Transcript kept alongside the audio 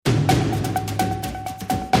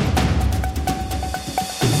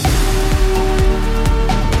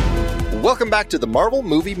Welcome back to the Marvel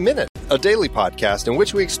Movie Minute, a daily podcast in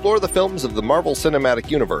which we explore the films of the Marvel Cinematic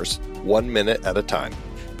Universe, 1 minute at a time.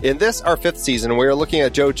 In this, our 5th season, we are looking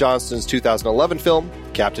at Joe Johnston's 2011 film,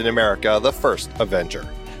 Captain America: The First Avenger.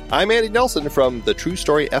 I'm Andy Nelson from the True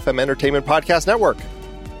Story FM Entertainment Podcast Network.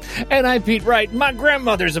 And I'm Pete Wright. My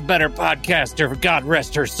grandmother's a better podcaster, God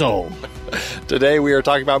rest her soul. Today we are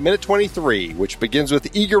talking about Minute 23, which begins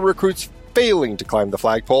with eager recruits failing to climb the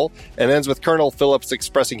flagpole and ends with Colonel Phillips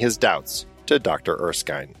expressing his doubts to Dr.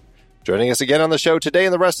 Erskine. Joining us again on the show today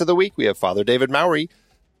and the rest of the week, we have Father David Mowry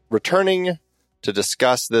returning to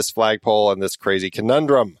discuss this flagpole and this crazy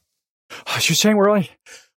conundrum. You're saying we're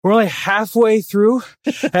only halfway through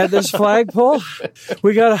at this flagpole?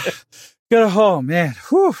 We gotta, oh man,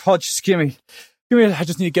 whew, just give me, I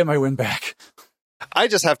just need to get my win back. I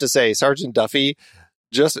just have to say, Sergeant Duffy,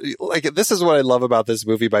 just like, this is what I love about this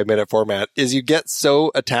movie by minute format, is you get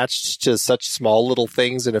so attached to such small little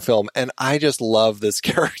things in a film, and I just love this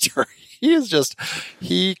character.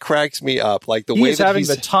 He cracks me up. Like the way he's that having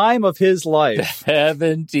the time of his life.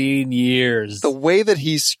 17 years. The way that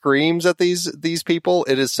he screams at these people,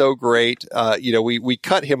 it is so great. We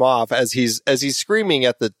cut him off as he's screaming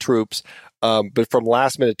at the troops. But from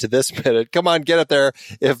last minute to this minute, come on, get it there.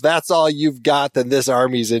 If that's all you've got, then this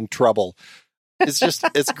army's in trouble.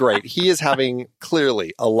 It's great. He is having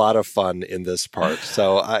clearly a lot of fun in this part.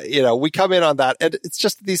 So, we come in on that, and it's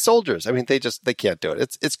just these soldiers. I mean, they can't do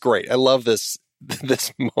it. It's great. I love this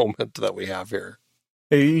moment that we have here.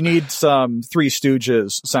 You need some Three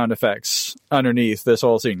Stooges sound effects underneath this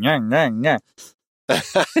whole scene. Yang, yang, yang.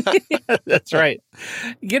 That's right.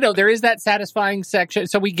 There is that satisfying section.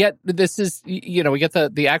 So we get we get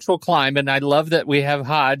the actual climb, and I love that we have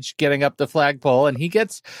Hodge getting up the flagpole, and he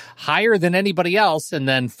gets higher than anybody else and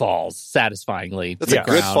then falls satisfyingly. That's a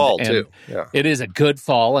good fall, too. Yeah. It is a good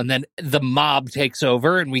fall, and then the mob takes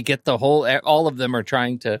over, and we get all of them are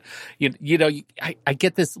trying to, I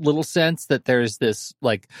get this little sense that there's this,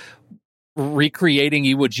 like, recreating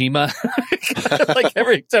Iwo Jima,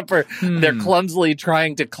 except for they're clumsily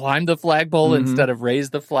trying to climb the flagpole instead of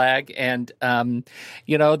raise the flag, and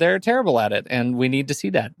they're terrible at it, and we need to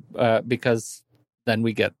see that because then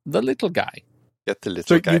we get the little guy.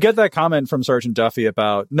 You get that comment from Sergeant Duffy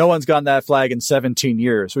about no one's gotten that flag in 17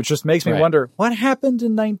 years, which just makes me wonder what happened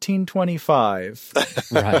in 1925.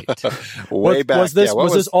 Right. Way back. Was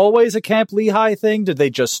this always a Camp Lehigh thing? Did they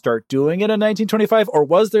just start doing it in 1925? Or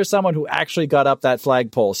was there someone who actually got up that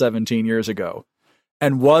flagpole 17 years ago?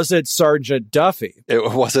 And was it Sergeant Duffy? It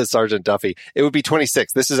wasn't Sergeant Duffy. It would be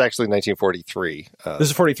 26. This is actually 1943. This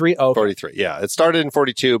is 43? Oh, okay. 43, yeah. It started in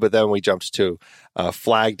 42, but then we jumped to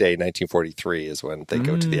Flag Day 1943 is when they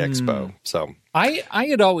go to the expo. So I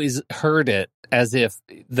had always heard it as if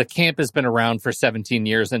the camp has been around for 17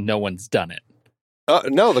 years and no one's done it.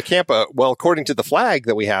 No, the camp, according to the flag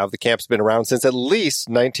that we have, the camp's been around since at least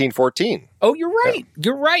 1914. Oh, you're right. Yeah.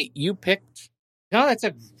 You're right. You picked... No, that's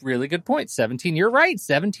a really good point. 17, you're right.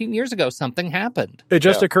 17 years ago, something happened. It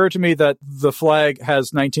just occurred to me that the flag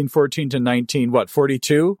has 1914 to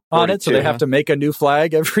 42 on it, so they have to make a new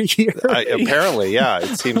flag every year. Apparently, yeah.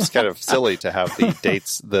 It seems kind of silly to have the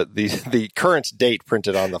dates, the current date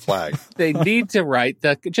printed on the flag. They need to write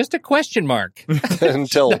just a question mark.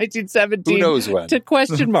 Until 1917 who knows when. To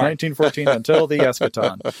question mark. 1914 until the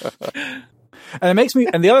eschaton. And it makes me,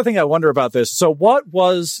 and the other thing I wonder about this, so what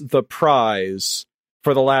was the prize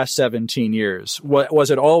for the last 17 years? Was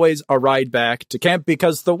it always a ride back to camp?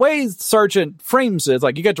 Because the way Sergeant frames it,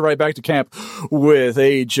 like, you get to ride back to camp with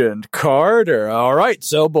Agent Carter. All right,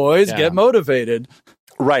 so boys, get motivated.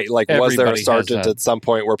 Right, like, was there a sergeant at some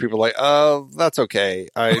point where people are like, oh, that's okay,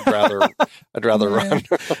 I'd rather run. Rather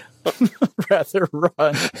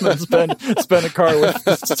run than spend a car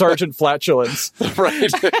with Sergeant Flatulence.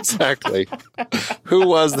 Right, exactly. Who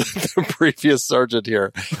was the previous sergeant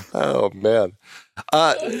here? Oh, man.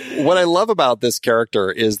 What I love about this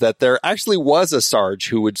character is that there actually was a Sarge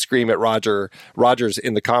who would scream at Rogers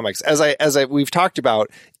in the comics. As we've talked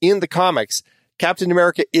about, in the comics, Captain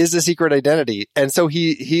America is a secret identity. And so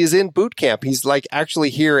he is in boot camp. He's like actually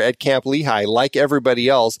here at Camp Lehigh, like everybody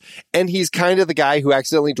else. And he's kind of the guy who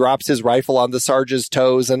accidentally drops his rifle on the Sarge's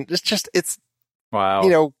toes. And it's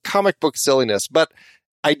wow, comic book silliness. But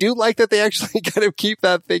I do like that they actually kind of keep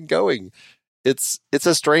that thing going. It's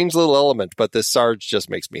a strange little element, but this Sarge just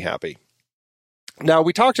makes me happy. Now,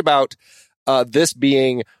 we talked about this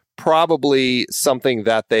being probably something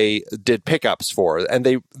that they did pickups for. And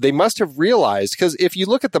they must have realized, because if you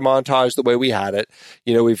look at the montage the way we had it,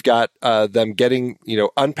 we've got them getting,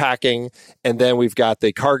 unpacking, and then we've got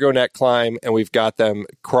the cargo net climb, and we've got them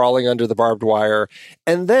crawling under the barbed wire.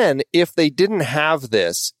 And then if they didn't have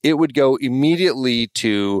this, it would go immediately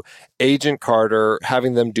to Agent Carter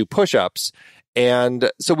having them do push-ups. And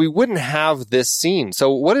so we wouldn't have this scene.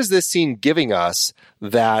 So what is this scene giving us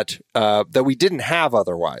that we didn't have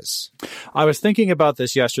otherwise? I was thinking about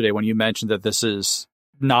this yesterday when you mentioned that this is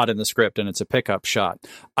not in the script and it's a pickup shot.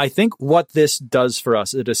 I think what this does for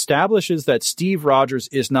us, it establishes that Steve Rogers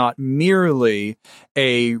is not merely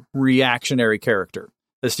a reactionary character.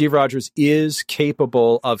 That Steve Rogers is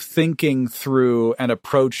capable of thinking through and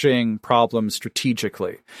approaching problems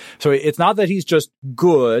strategically. So it's not that he's just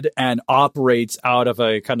good and operates out of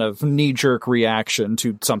a kind of knee-jerk reaction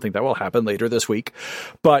to something that will happen later this week,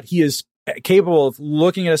 but he is capable of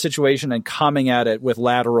looking at a situation and coming at it with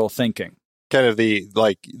lateral thinking. Kind of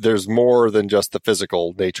there's more than just the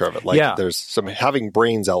physical nature of it. There's some having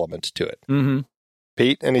brains element to it. Mm-hmm.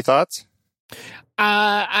 Pete, any thoughts?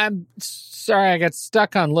 I'm sorry, I got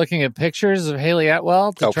stuck on looking at pictures of Haley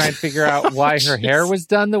Atwell to try and figure out why her hair was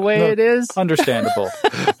done the way it is. Understandable.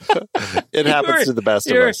 It happens to the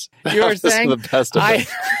best of us. You were saying the best of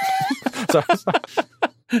us.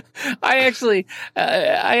 I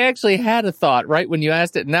actually had a thought right when you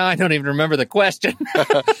asked it. Now I don't even remember the question.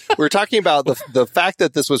 We're talking about the fact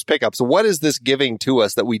that this was pickup. So what is this giving to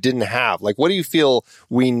us that we didn't have? Like, what do you feel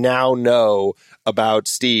we now know about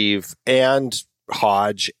Steve and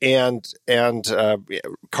Hodge and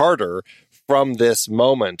Carter from this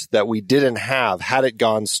moment that we didn't have had it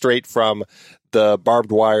gone straight from the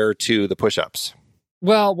barbed wire to the push-ups?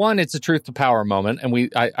 Well, one, it's a truth to power moment,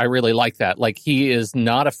 and I really like that. Like, he is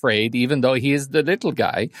not afraid, even though he is the little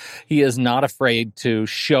guy, he is not afraid to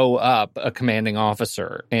show up a commanding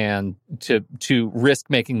officer and to risk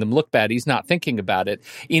making them look bad. He's not thinking about it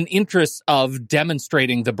in interest of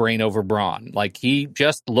demonstrating the brain over brawn. Like, he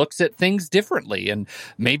just looks at things differently, and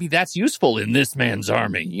maybe that's useful in this man's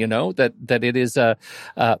army. That it is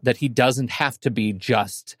that he doesn't have to be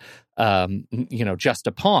just a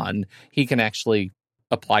pawn. He can actually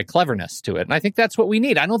apply cleverness to it. And I think that's what we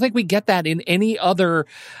need. I don't think we get that in any of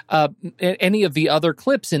the other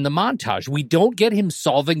clips in the montage. We don't get him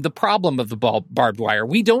solving the problem of the barbed wire.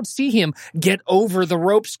 We don't see him get over the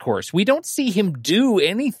ropes course. We don't see him do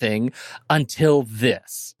anything until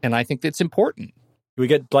this. And I think that's important. We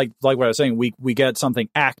get, like what I was saying, we get something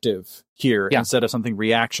active here instead of something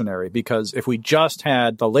reactionary, because if we just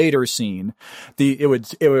had the later scene, it would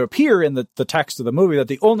appear in the text of the movie that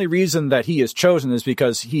the only reason that he is chosen is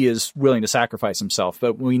because he is willing to sacrifice himself.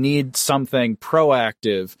 But we need something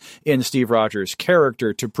proactive in Steve Rogers'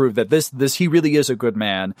 character to prove that this he really is a good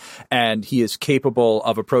man and he is capable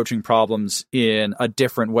of approaching problems in a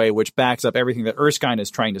different way, which backs up everything that Erskine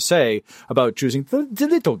is trying to say about choosing the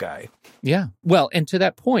little guy. Yeah. Well, and to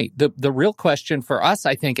that point, the real question for us,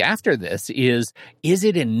 I think, after this is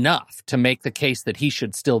it enough to make the case that he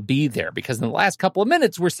should still be there? Because in the last couple of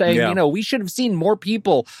minutes, we're saying, we should have seen more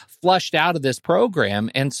people flushed out of this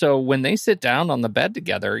program. And so when they sit down on the bed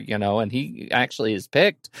together, and he actually is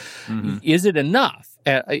picked, is it enough?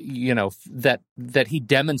 That he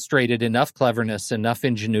demonstrated enough cleverness, enough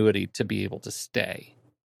ingenuity to be able to stay.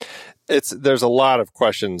 There's a lot of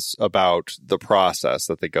questions about the process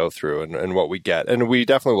that they go through and what we get, and we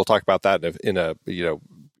definitely will talk about that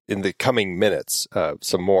in the coming minutes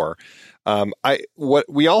some more. What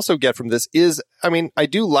we also get from this is, I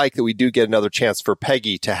do like that we do get another chance for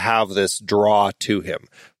Peggy to have this draw to him.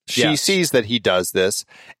 She sees that he does this,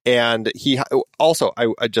 and he also,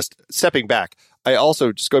 I just stepping back, I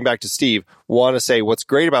also, just going back to Steve, want to say what's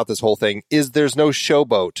great about this whole thing is there's no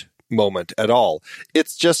showboat moment at all.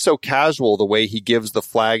 It's just so casual the way he gives the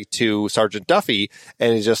flag to Sergeant Duffy,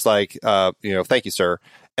 and he's just like, thank you, sir.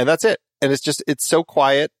 And that's it. And it's so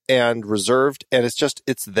quiet and reserved, and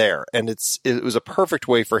it's there. And it was a perfect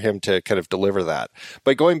way for him to kind of deliver that.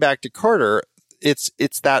 But going back to Carter, it's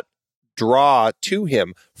that draw to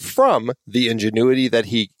him from the ingenuity that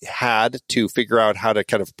he had to figure out how to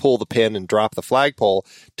kind of pull the pin and drop the flagpole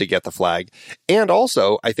to get the flag. And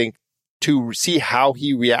also, I think, to see how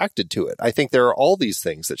he reacted to it. I think there are all these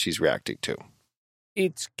things that she's reacting to.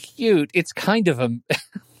 It's cute. It's kind of a...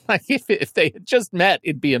 Like if they had just met,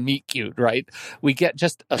 it'd be a meet cute, right? We get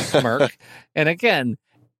just a smirk. And again,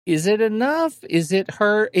 is it enough? Is it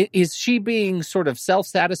her? Is she being sort of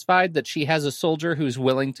self-satisfied that she has a soldier who's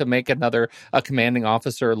willing to make a commanding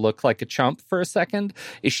officer look like a chump for a second?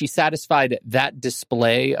 Is she satisfied at that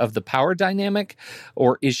display of the power dynamic,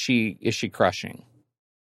 or is she crushing?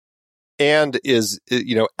 and is,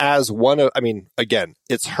 as one of, again,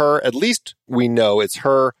 it's her, at least we know it's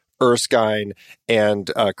her, Erskine,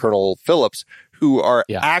 and Colonel Phillips, who are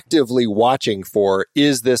actively watching for,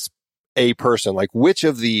 is this a person? Like, which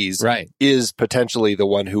of these is potentially the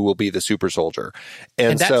one who will be the super soldier?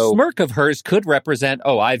 And that smirk of hers could represent,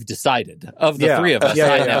 I've decided. Of the three of us,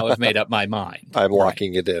 I now have made up my mind. I'm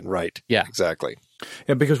locking it in, right? Yeah. Exactly.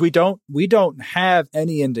 Yeah, because we don't have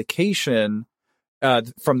any indication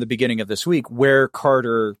from the beginning of this week where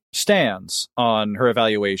Carter stands on her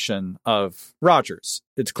evaluation of Rogers.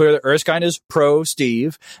 It's clear that Erskine is pro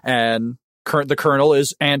Steve and the Colonel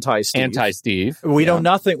is anti-Steve. We know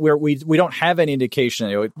nothing. We don't have any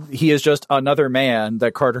indication. He is just another man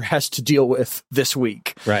that Carter has to deal with this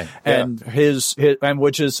week, right? And his and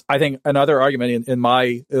which is, I think, another argument in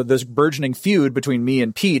my this burgeoning feud between me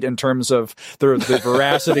and Pete in terms of the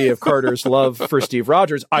veracity of Carter's love for Steve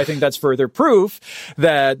Rogers. I think that's further proof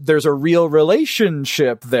that there's a real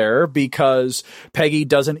relationship there, because Peggy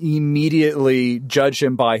doesn't immediately judge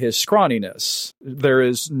him by his scrawniness. There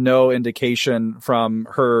is no indication from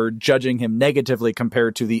her judging him negatively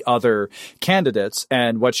compared to the other candidates.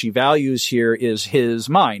 And what she values here is his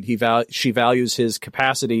mind. She values his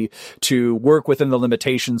capacity to work within the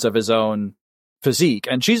limitations of his own physique.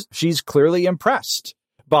 And she's clearly impressed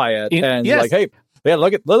by it. Like, hey,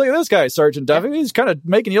 look at this guy, Sergeant Duffy. He's kind of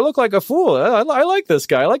making you look like a fool. I like this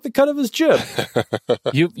guy. I like the cut of his jib.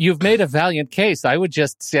 You've made a valiant case. I would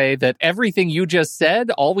just say that everything you just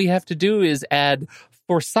said, all we have to do is add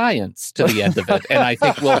for science to the end of it, and I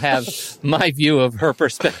think we'll have my view of her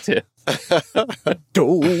perspective.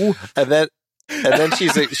 and then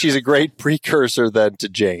she's a great precursor then to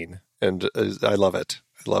Jane, and I love it.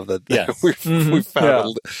 I love that. Yes. we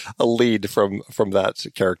found a lead from that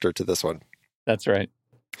character to this one. That's right.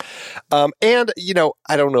 And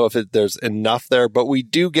I don't know if there's enough there, but we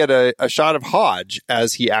do get a shot of Hodge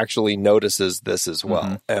as he actually notices this as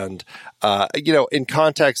well, and in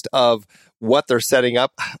context of what they're setting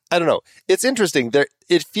up, I don't know. It's interesting.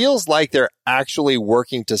 It feels like they're actually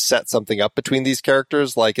working to set something up between these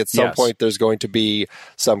characters. Like at some point, there's going to be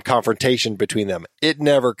some confrontation between them. It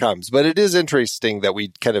never comes, but it is interesting that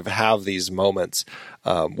we kind of have these moments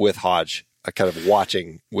with Hodge, kind of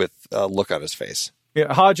watching with a look on his face.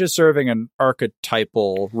 Yeah, Hodge is serving an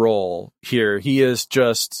archetypal role here. He is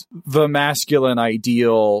just the masculine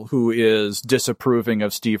ideal who is disapproving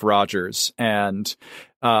of Steve Rogers, and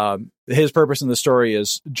his purpose in the story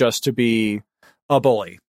is just to be a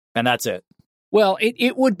bully, and that's it. Well,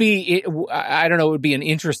 it would be, I don't know, it would be an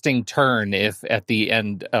interesting turn if at the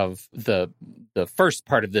end of the first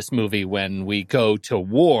part of this movie, when we go to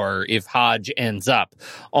war, if Hodge ends up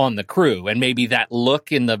on the crew, and maybe that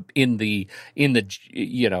look in the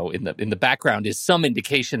background is some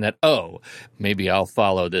indication that, maybe I'll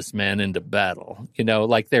follow this man into battle.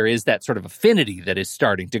 Like there is that sort of affinity that is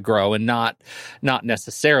starting to grow, and not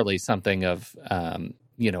necessarily something of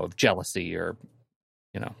of jealousy or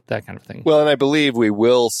that kind of thing. Well, and I believe we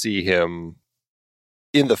will see him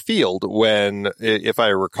in the field when, if I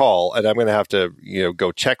recall, and I'm going to have to,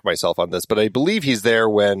 go check myself on this, but I believe he's there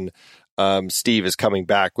when Steve is coming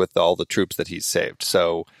back with all the troops that he's saved.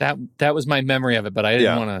 So that was my memory of it, but I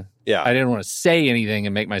didn't want to. Yeah, I didn't want to say anything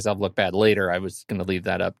and make myself look bad later. I was going to leave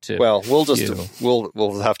that up to. Well, we'll just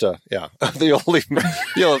we'll have to. Yeah,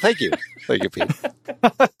 thank you, Pete.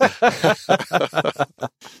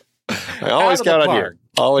 I always count on you.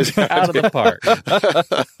 Always out of the park.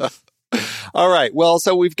 All right. Well,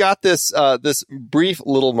 so we've got this brief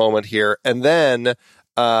little moment here, and then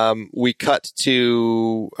we cut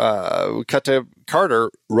to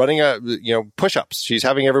Carter running push-ups. She's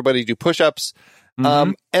having everybody do push-ups.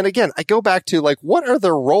 And again, I go back to what are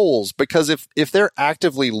their roles? Because if they're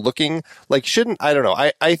actively looking, I don't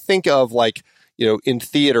know. I think of in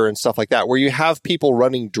theater and stuff like that, where you have people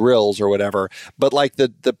running drills or whatever, but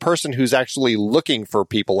the person who's actually looking for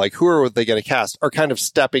people, who are they going to cast, are kind of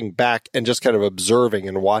stepping back and just kind of observing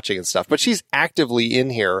and watching and stuff. But she's actively in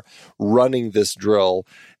here running this drill,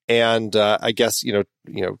 and I guess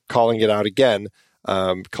calling it out again,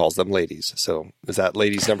 calls them ladies. So is that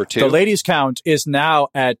ladies number 2? The ladies count is now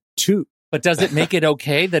at 2. But does it make it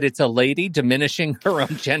okay that it's a lady diminishing her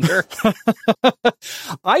own gender?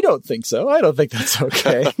 I don't think so. I don't think that's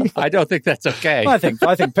okay. I don't think that's okay. I think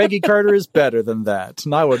Peggy Carter is better than that,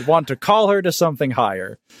 and I would want to call her to something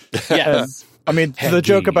higher. Yes. Peggy. The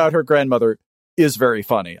joke about her grandmother is very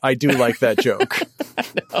funny. I do like that joke.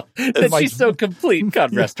 She's so complete.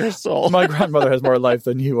 God rest her soul. My grandmother has more life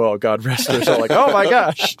than you all. God rest her soul. Oh my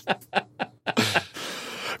gosh.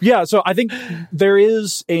 Yeah, so I think there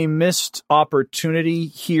is a missed opportunity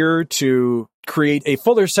here to create a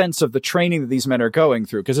fuller sense of the training that these men are going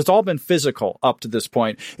through, because it's all been physical up to this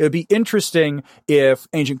point. It would be interesting if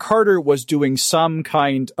Agent Carter was doing some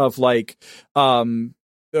kind of like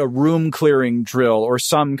a room clearing drill or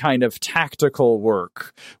some kind of tactical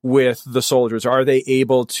work with the soldiers. Are they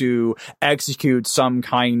able to execute some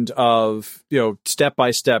kind of,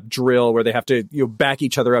 step-by-step drill where they have to, back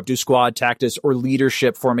each other up, do squad tactics or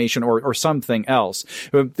leadership formation or something else?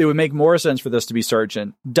 It would make more sense for this to be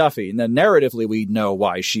Sergeant Duffy. And then narratively, we know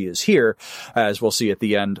why she is here, as we'll see at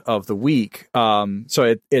the end of the week.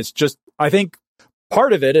 So it's just, I think,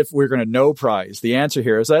 part of it, if we're going to know prize, the answer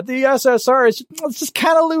here is that the SSR is just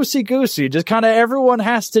kind of loosey-goosey. Just kind of everyone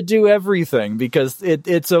has to do everything because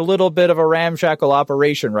it's a little bit of a ramshackle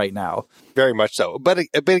operation right now. Very much so. But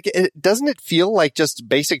doesn't it feel like just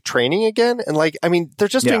basic training again? And they're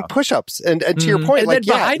just doing push-ups. And to your point, and then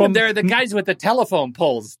behind them, there are the guys with the telephone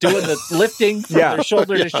poles doing the lifting from their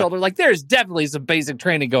shoulder to shoulder. Like, there's definitely some basic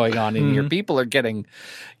training going on in here. People are getting,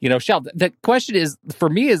 shelled. The question is, for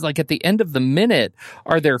me, is like at the end of the minute,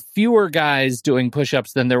 are there fewer guys doing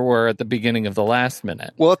push-ups than there were at the beginning of the last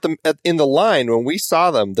minute? Well, in the line, when we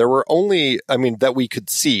saw them, there were only, that we could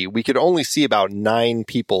see. We could only see about 9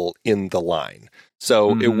 people in the line.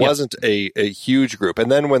 So it wasn't a huge group.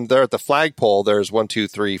 And then when they're at the flagpole, there's 1, 2,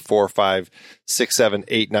 3, 4, 5, 6, 7,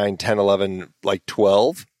 8, 9, 10, 11, like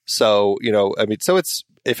 12. So, so it's,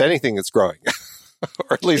 if anything, it's growing.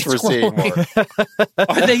 Or at least we're seeing more.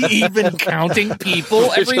 Are they even counting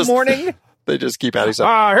people every morning? They just keep adding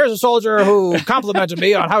something. Here's a soldier who complimented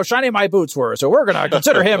me on how shiny my boots were, so we're going to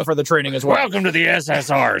consider him for the training as well. Welcome to the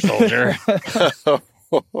SSR, soldier.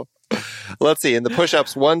 Let's see. In the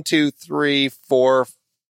push-ups, 1, 2, 3, 4,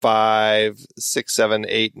 5, 6, 7,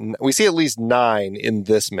 8. We see at least 9 in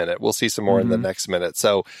this minute. We'll see some more in the next minute.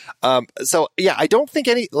 So yeah, I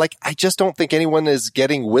just don't think anyone is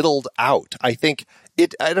getting whittled out. I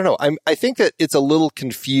don't know. I think that it's a little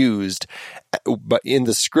confused, but in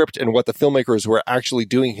the script and what the filmmakers were actually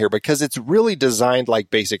doing here, because it's really designed like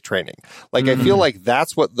basic training. Like, I feel like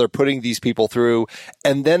that's what they're putting these people through,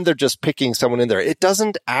 and then they're just picking someone in there. It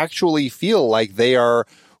doesn't actually feel like they are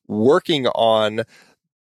working on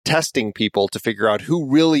testing people to figure out who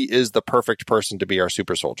really is the perfect person to be our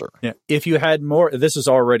super soldier. Yeah. If you had more, this is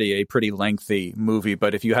already a pretty lengthy movie,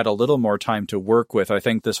 but if you had a little more time to work with, I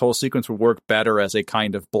think this whole sequence would work better as a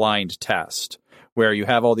kind of blind test, where you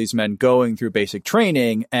have all these men going through basic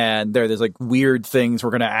training and there's like weird things we're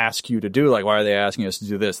going to ask you to do. Like, why are they asking us to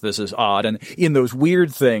do this? This is odd. And in those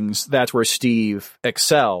weird things, that's where Steve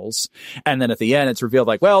excels. And then at the end, it's revealed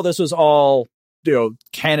like, well, this was all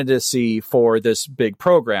candidacy for this big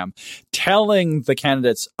program. Telling the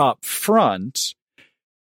candidates up front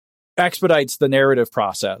expedites the narrative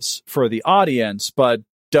process for the audience, but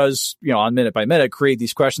does, on minute by minute, create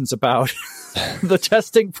these questions about the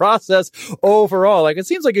testing process overall. Like, it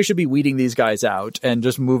seems like you should be weeding these guys out and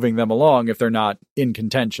just moving them along if they're not in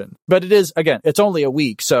contention. But it is, again, it's only a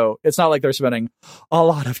week, so it's not like they're spending a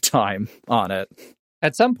lot of time on it.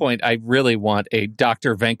 At some point, I really want a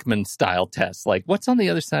Dr. Venkman style test. Like, what's on the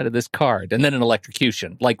other side of this card? And then an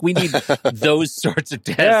electrocution. Like, we need those sorts of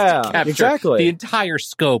tests to capture the entire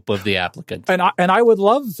scope of the applicant. And I would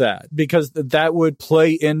love that, because that would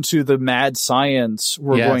play into the mad science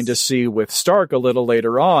we're going to see with Stark a little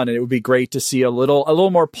later on. And it would be great to see a little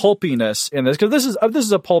more pulpiness in this, because this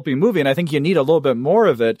is a pulpy movie, and I think you need a little bit more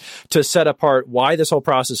of it to set apart why this whole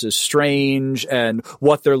process is strange and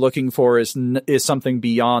what they're looking for is something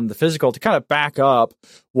beyond the physical, to kind of back up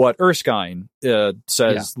what Erskine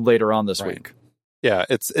says later on this week. Yeah,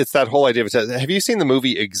 it's that whole idea of a test. Have you seen the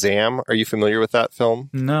movie Exam? Are you familiar with that film?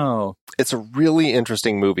 No. It's a really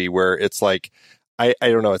interesting movie where it's like, I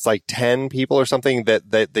don't know, it's like 10 people or something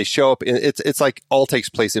that they show up. It's like all takes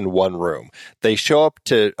place in one room. They show up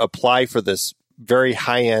to apply for this very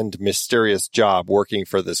high-end, mysterious job working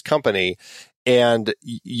for this company. And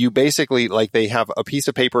you basically, like, they have a piece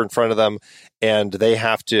of paper in front of them, and they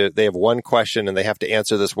have one question, and they have to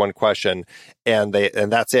answer this one question, and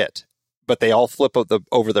that's it. But they all flip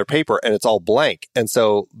over their paper, and it's all blank. And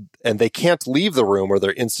they can't leave the room or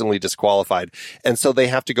they're instantly disqualified. And so they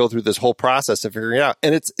have to go through this whole process of figuring it out.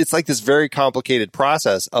 And it's like this very complicated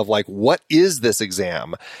process of like, what is this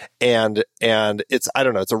exam? And it's, I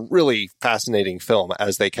don't know, it's a really fascinating film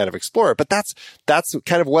as they kind of explore it. But that's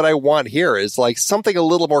kind of what I want here, is like something a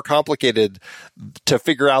little more complicated to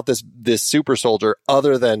figure out this super soldier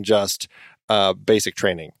other than just basic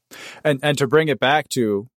training. And to bring it back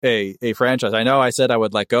to a franchise, I know I said I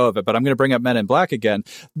would let go of it, but I'm going to bring up Men in Black again.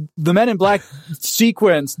 The Men in Black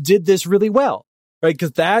sequence did this really well. Right,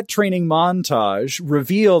 because that training montage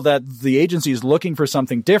revealed that the agency is looking for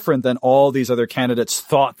something different than all these other candidates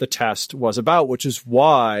thought the test was about, which is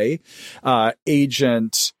why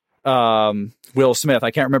Agent Will Smith,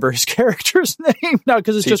 I can't remember his character's name now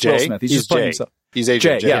because it's just Will Smith. He's just playing himself. He's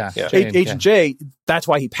Agent J. Yeah. Agent J, that's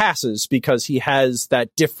why he passes, because he has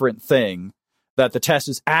that different thing that the test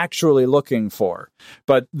is actually looking for.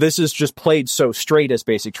 But this is just played so straight as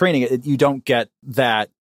basic training. You don't get that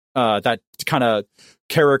kind of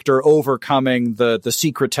character overcoming the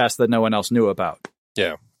secret test that no one else knew about.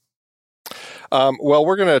 Yeah. Well,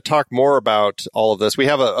 we're going to talk more about all of this. We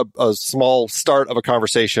have a small start of a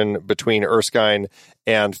conversation between Erskine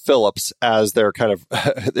and Phillips as they're kind of,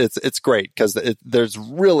 it's great because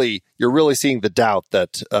you're really seeing the doubt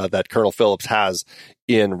that Colonel Phillips has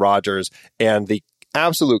in Rogers and the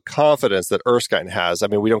absolute confidence that Erskine has. I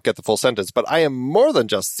mean, we don't get the full sentence, but I am more than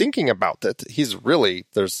just thinking about it.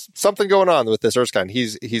 There's something going on with this Erskine.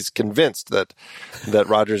 He's convinced that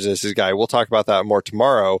Rogers is his guy. We'll talk about that more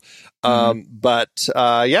tomorrow. But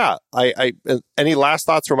any last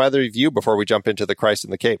thoughts from either of you before we jump into the Christ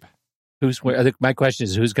in the Cape? My question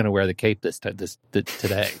is, who's going to wear the cape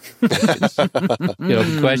today?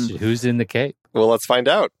 The question, who's in the cape? Well, let's find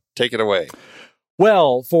out. Take it away.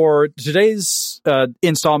 Well, for today's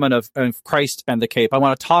installment of Christ and the Cape, I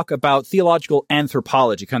want to talk about theological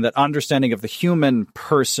anthropology, kind of that understanding of the human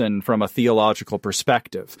person from a theological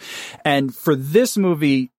perspective. And for this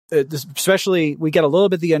movie, especially, we get a little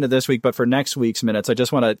bit at the end of this week, but for next week's minutes, I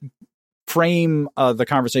just want to frame the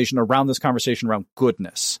conversation around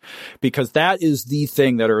goodness, because that is the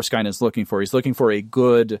thing that Erskine is looking for. He's looking for a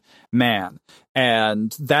good man.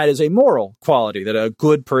 And that is a moral quality, that a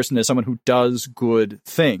good person is someone who does good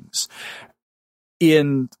things.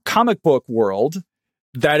 In comic book world,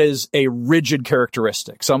 that is a rigid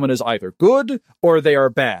characteristic. Someone is either good or they are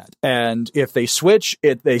bad. And if they switch,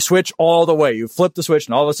 they switch all the way. You flip the switch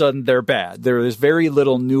and all of a sudden they're bad. There is very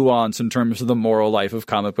little nuance in terms of the moral life of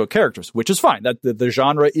comic book characters, which is fine. That the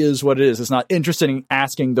genre is what it is. It's not interested in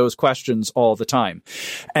asking those questions all the time.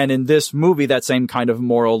 And in this movie, that same kind of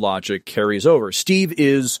moral logic carries over. Steve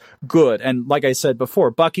is good. And like I said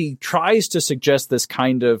before, Bucky tries to suggest this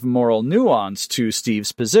kind of moral nuance to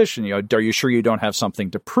Steve's position. Are you sure you don't have something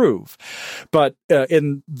to prove? But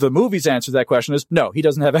in the movie's answer to that question is no, he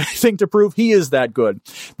doesn't have anything to prove. He is that good.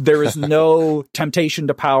 There is no temptation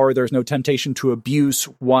to power. There's no temptation to abuse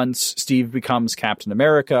once Steve becomes Captain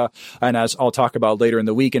America. And as I'll talk about later in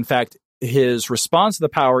the week, in fact, his response to the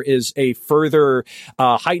power is a further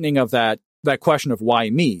heightening of that question of why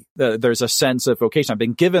me. There's a sense of vocation. I've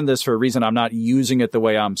been given this for a reason. I'm not using it the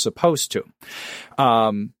way I'm supposed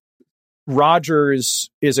to.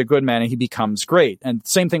 Rogers is a good man and he becomes great. And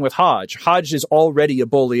same thing with Hodge. Hodge is already a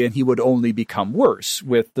bully and he would only become worse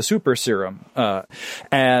with the super serum.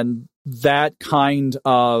 And that kind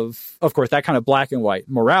of course, that kind of black and white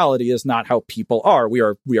morality is not how people are. We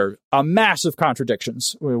are a massive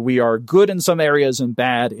contradictions. We are good in some areas and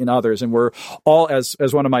bad in others. And we're all, as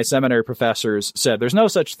one of my seminary professors said, there's no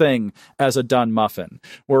such thing as a done muffin.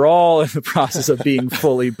 We're all in the process of being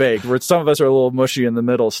fully baked, where some of us are a little mushy in the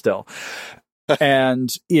middle still. And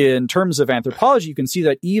in terms of anthropology, you can see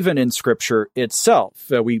that even in scripture itself.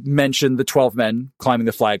 We mentioned the 12 men climbing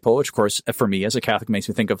the flagpole, which, of course, for me as a Catholic makes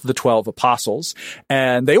me think of the 12 apostles.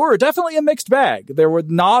 And they were definitely a mixed bag.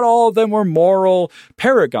 Not all of them were moral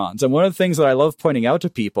paragons. And one of the things that I love pointing out to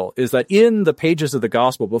people is that in the pages of the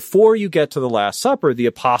gospel, before you get to the Last Supper, the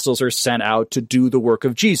apostles are sent out to do the work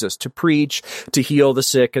of Jesus, to preach, to heal the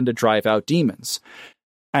sick, and to drive out demons.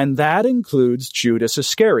 And that includes Judas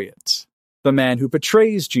Iscariot, the man who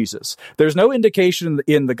betrays Jesus. There's no indication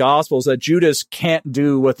in the Gospels that Judas can't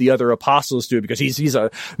do what the other apostles do because he's a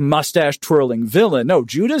mustache-twirling villain. No,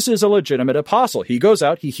 Judas is a legitimate apostle. He goes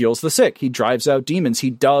out, he heals the sick, he drives out demons, he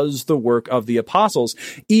does the work of the apostles,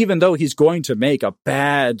 even though he's going to make a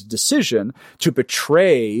bad decision to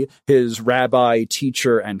betray his rabbi,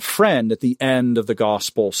 teacher, and friend at the end of the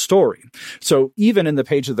Gospel story. So even in the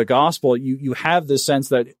page of the Gospel, you have this sense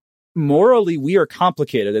that morally, we are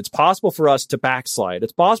complicated. It's possible for us to backslide.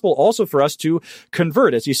 It's possible also for us to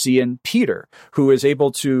convert, as you see in Peter, who is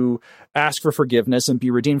able to ask for forgiveness and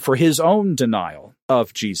be redeemed for his own denial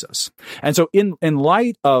of Jesus. And so in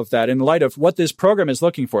light of that, in light of what this program is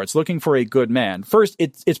looking for, it's looking for a good man. First,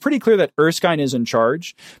 it's pretty clear that Erskine is in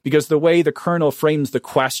charge, because the way the colonel frames the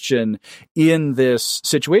question in this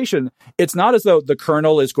situation, it's not as though the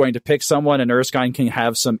colonel is going to pick someone and Erskine can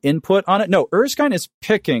have some input on it. No, Erskine is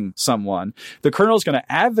picking someone. The colonel is going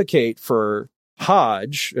to advocate for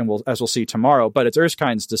Hodge, and as we'll see tomorrow, but it's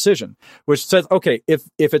Erskine's decision, which says, okay, if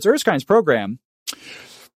it's Erskine's program,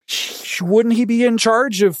 wouldn't he be in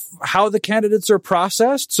charge of how the candidates are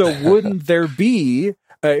processed? So wouldn't there be,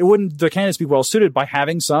 wouldn't the candidates be well suited by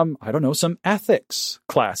having some, I don't know, some ethics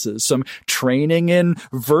classes, some training in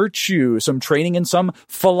virtue, some training in some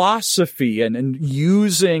philosophy, and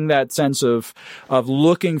using that sense of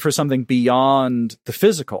looking for something beyond the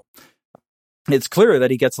physical? It's clear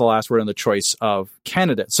that he gets the last word on the choice of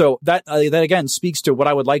candidate. So that again speaks to what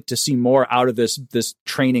I would like to see more out of this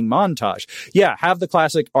training montage. Yeah, have the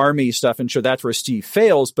classic army stuff and show that's where Steve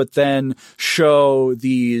fails, but then show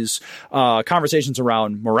these conversations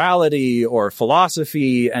around morality or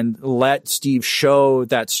philosophy and let Steve show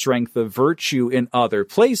that strength of virtue in other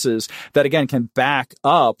places that, again, can back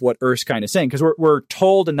up what Erskine is saying. Because we're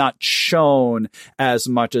told and not shown as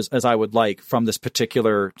much as I would like from this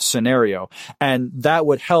particular scenario. And that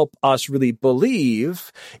would help us really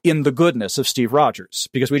believe in the goodness of Steve Rogers,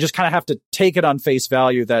 because we just kind of have to take it on face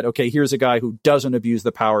value that, okay, here's a guy who doesn't abuse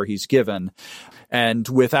the power he's given. And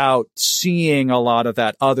without seeing a lot of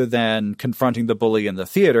that other than confronting the bully in the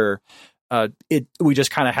theater, we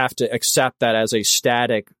just kind of have to accept that as a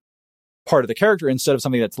static part of the character instead of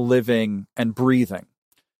something that's living and breathing.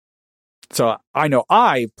 So I know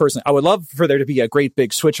I would love for there to be a great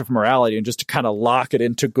big switch of morality and just to kind of lock it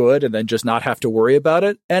into good and then just not have to worry about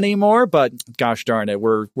it anymore. But gosh darn it,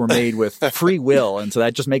 we're made with free will. And so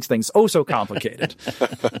that just makes things so complicated.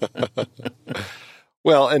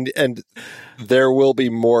 Well, and there will be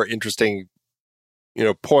more interesting,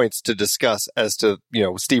 points to discuss as to,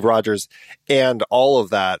 Steve Rogers and all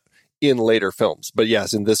of that in later films. But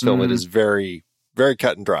yes, in this film, it is very, very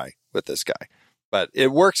cut and dry with this guy. But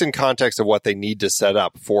it works in context of what they need to set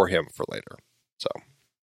up for him for later. So,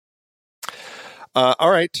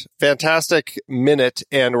 all right. Fantastic minute.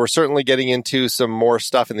 And we're certainly getting into some more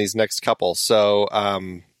stuff in these next couple. So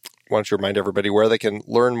why don't you remind everybody where they can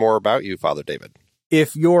learn more about you, Father David?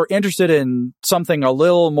 If you're interested in something a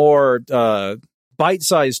little more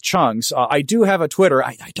bite-sized chunks, I do have a Twitter.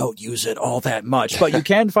 I don't use it all that much, but you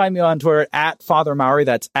can find me on Twitter at Father Mowry.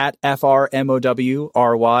 That's at FRMOWRY.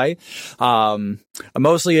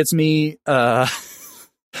 Mostly it's me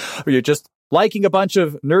you're just liking a bunch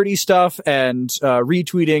of nerdy stuff and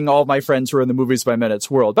retweeting all of my friends who are in the Movies by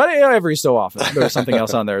Minutes world. But every so often there's something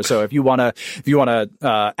else on there. So if you wanna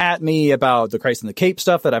at me about the Christ and the Cape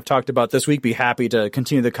stuff that I've talked about this week, be happy to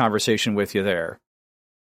continue the conversation with you there.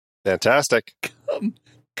 Fantastic.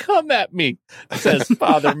 Come at me, says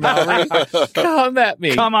Father Mowry. Come at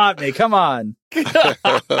me. Come at me. Come on.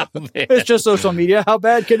 Oh, it's just social media. How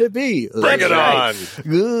bad can it be? Bring it on.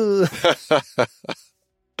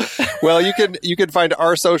 Well, you can find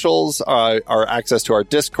our socials, our access to our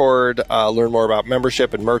Discord, learn more about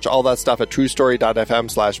membership and merch, all that stuff at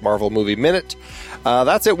truestory.fm/Marvel Movie Minute.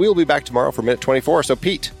 That's it. We'll be back tomorrow for minute 24. So,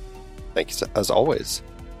 Pete, thank you as always.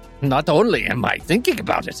 Not only am I thinking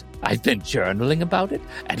about it, I've been journaling about it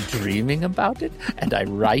and dreaming about it, and I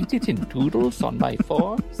write it in doodles on my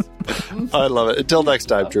forms. I love it. Until next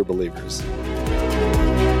time, true believers.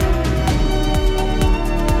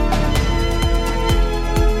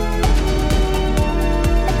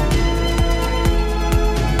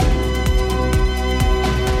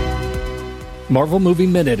 Marvel Movie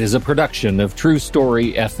Minute is a production of True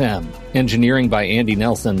Story FM. Engineering by Andy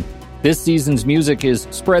Nelson. This season's music is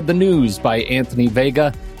Spread the News by Anthony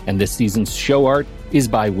Vega, and this season's show art is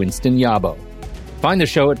by Winston Yabo. Find the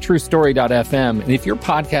show at truestory.fm, and if your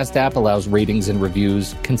podcast app allows ratings and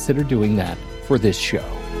reviews, consider doing that for this show.